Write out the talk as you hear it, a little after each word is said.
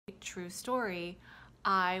true story.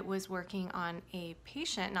 I was working on a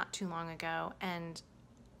patient not too long ago, and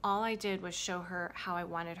all I did was show her how I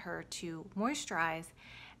wanted her to moisturize,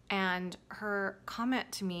 and her comment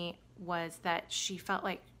to me was that she felt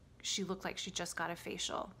like she looked like she just got a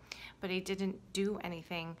facial, but I didn't do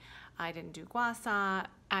anything. I didn't do gua sha,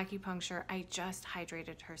 acupuncture, I just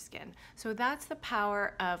hydrated her skin. So that's the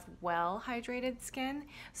power of well hydrated skin.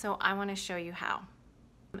 So I want to show you how.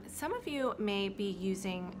 Some of you may be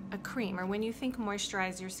using a cream, or when you think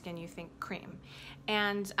moisturize your skin, you think cream.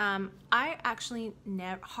 And I actually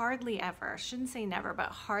hardly ever, shouldn't say never, but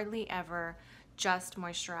hardly ever just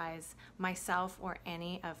moisturize myself or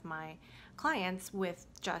any of my clients with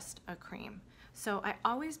just a cream. So I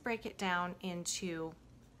always break it down into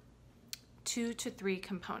 2 to 3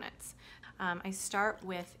 components. I start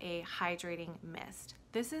with a hydrating mist.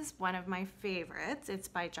 This is one of my favorites. It's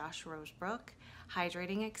by Rosebrook,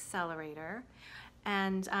 Hydrating Accelerator.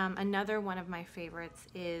 And another one of my favorites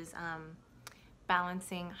is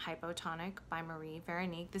Balancing Hypotonic by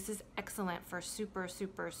Veronique. This is excellent for super,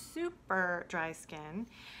 super, super dry skin.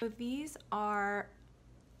 So these are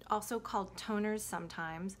also called toners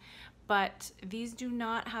sometimes, but these do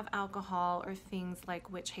not have alcohol or things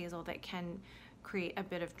like witch hazel that can create a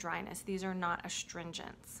bit of dryness. These are not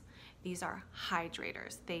astringents. These are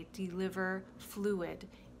hydrators. They deliver fluid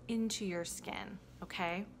into your skin,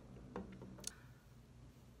 okay?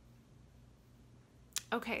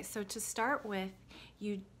 Okay, so to start with,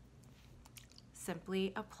 you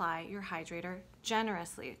simply apply your hydrator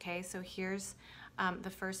generously, okay? So here's the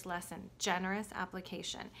first lesson, generous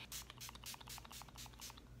application.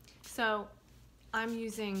 So I'm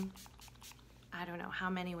using, I don't know, how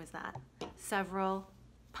many was that? Several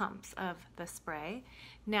pumps of the spray.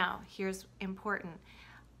 Now, here's important.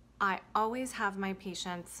 I always have my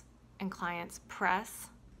patients and clients press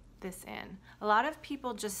this in. A lot of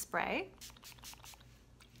people just spray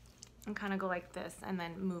and kind of go like this and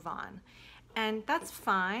then move on. And that's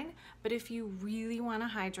fine, but if you really want to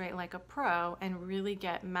hydrate like a pro and really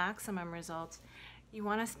get maximum results, you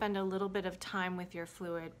want to spend a little bit of time with your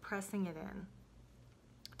fluid, pressing it in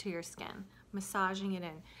to your skin, massaging it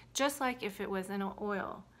in, just like if it was in an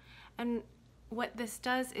oil. And what this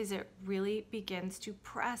does is it really begins to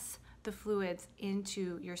press the fluids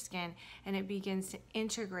into your skin, and it begins to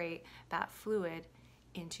integrate that fluid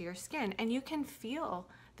into your skin. And you can feel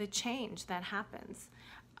the change that happens.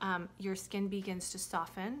 Your skin begins to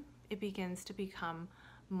soften, it begins to become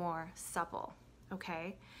more supple,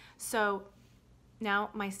 okay? So now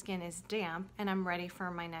my skin is damp and I'm ready for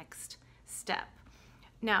my next step.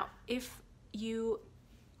 Now, if you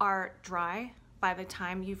are dry by the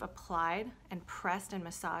time you've applied and pressed and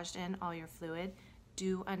massaged in all your fluid,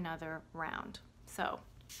 do another round. So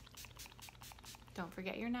don't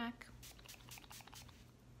forget your neck.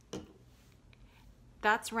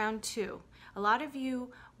 That's round 2. A lot of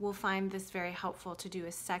you will find this very helpful to do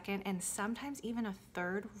a second and sometimes even a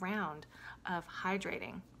third round of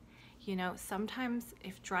hydrating. You know, sometimes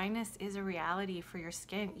if dryness is a reality for your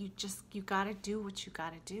skin, you gotta do what you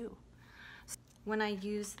gotta do. When I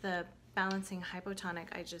use the Balancing Hypotonic,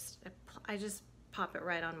 I just pop it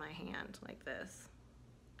right on my hand like this.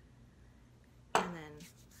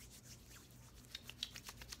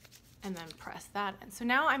 And then press that in. So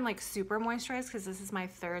now I'm like super moisturized because this is my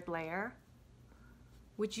 3rd layer,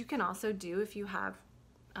 which you can also do if you have,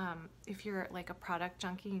 if you're like a product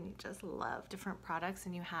junkie and you just love different products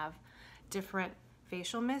and you have different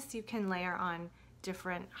facial mists, you can layer on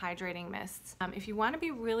different hydrating mists. If you want to be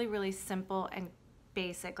really, really simple and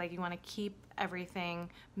basic, like you want to keep everything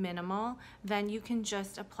minimal, then you can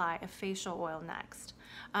just apply a facial oil next.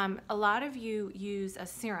 A lot of you use a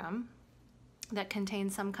serum that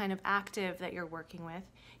contains some kind of active that you're working with.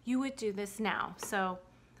 You would do this now. So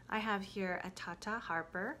I have here a Tata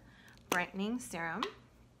Harper brightening serum.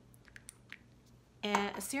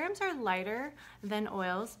 And serums are lighter than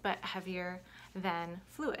oils but heavier than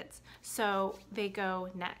fluids, so they go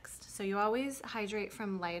next. So you always hydrate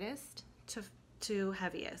from lightest to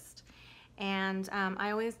heaviest. And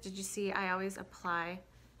I always apply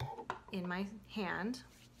in my hand,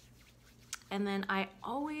 and then I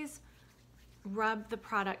always rub the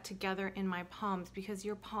product together in my palms because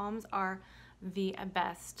your palms are the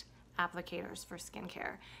best applicators for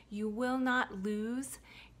skincare. You will not lose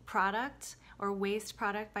product or waste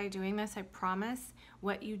product by doing this, I promise.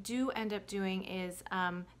 What you do end up doing is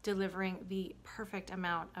delivering the perfect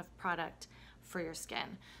amount of product for your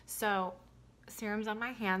skin. So serum's on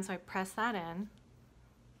my hand, so I press that in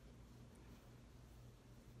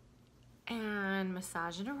and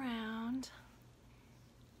massage it around.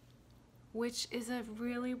 And which is a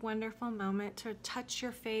really wonderful moment to touch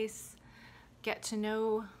your face, get to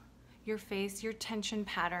know your face, your tension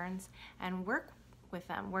patterns, and work with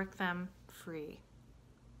them, work them free.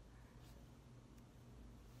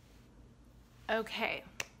 Okay,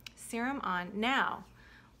 serum on. Now,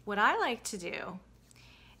 what I like to do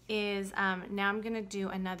is now I'm gonna do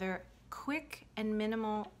another quick and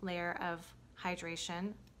minimal layer of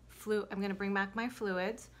hydration. I'm gonna bring back my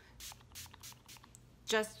fluids.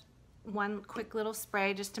 Just one quick little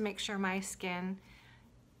spray just to make sure my skin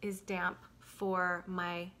is damp for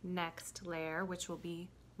my next layer, which will be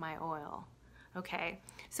my oil. Okay,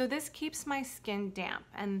 so this keeps my skin damp,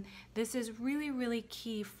 and this is really, really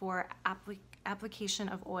key for application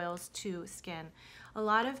of oils to skin. A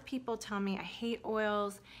lot of people tell me, I hate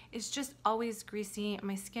oils, it's just always greasy,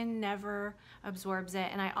 my skin never absorbs it,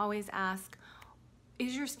 and I always ask,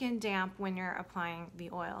 is your skin damp when you're applying the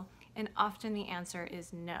oil? And often the answer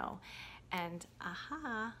is no. And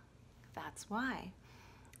aha, that's why.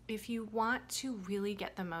 If you want to really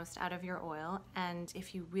get the most out of your oil, and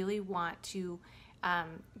if you really want to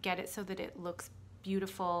get it so that it looks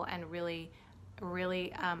beautiful and really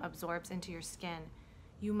absorbs into your skin,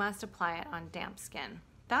 you must apply it on damp skin.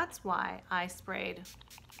 That's why I sprayed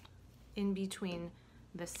in between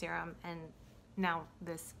the serum and now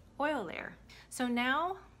this oil layer. So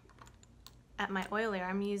now at my oil layer,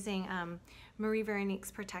 I'm using Marie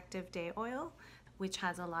Veronique's Protective Day Oil, which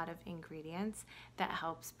has a lot of ingredients that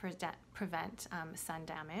helps prevent sun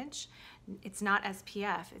damage. It's not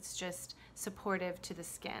SPF, it's just supportive to the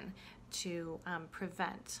skin to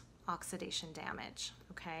prevent oxidation damage,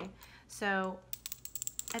 okay? So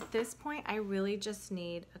at this point, I really just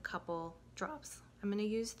need a couple drops. I'm gonna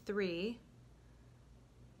use 3.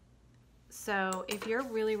 So if you're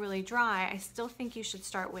really, really dry, I still think you should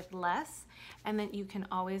start with less, and then you can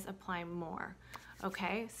always apply more,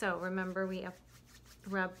 okay? So remember, we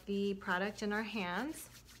rub the product in our hands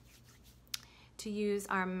to use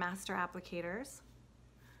our master applicators,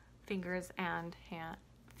 fingers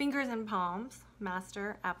and palms,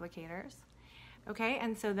 master applicators, okay?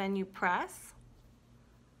 And so then you press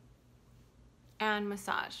and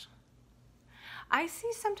massage. I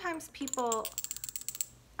see sometimes people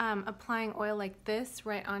applying oil like this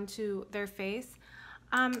right onto their face.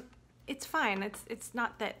 It's fine, it's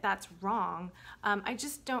not that that's wrong. I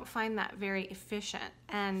just don't find that very efficient.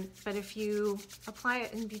 But if you apply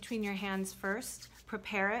it in between your hands first,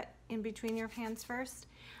 prepare it in between your hands first,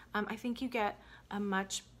 I think you get a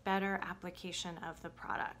much better application of the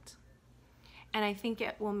product. And I think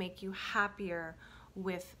it will make you happier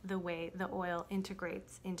with the way the oil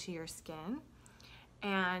integrates into your skin.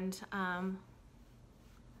 And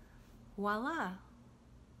voila,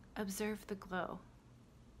 observe the glow.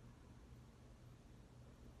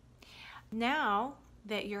 Now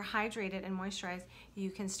that you're hydrated and moisturized, you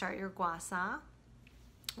can start your Gua Sha,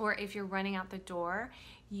 or if you're running out the door,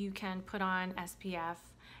 you can put on SPF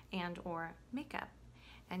and or makeup,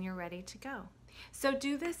 and you're ready to go. So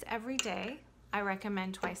do this every day. I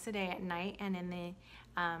recommend twice a day, at night and in the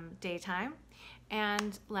daytime,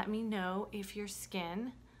 and let me know if your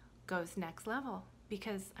skin goes next level,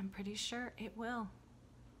 because I'm pretty sure it will.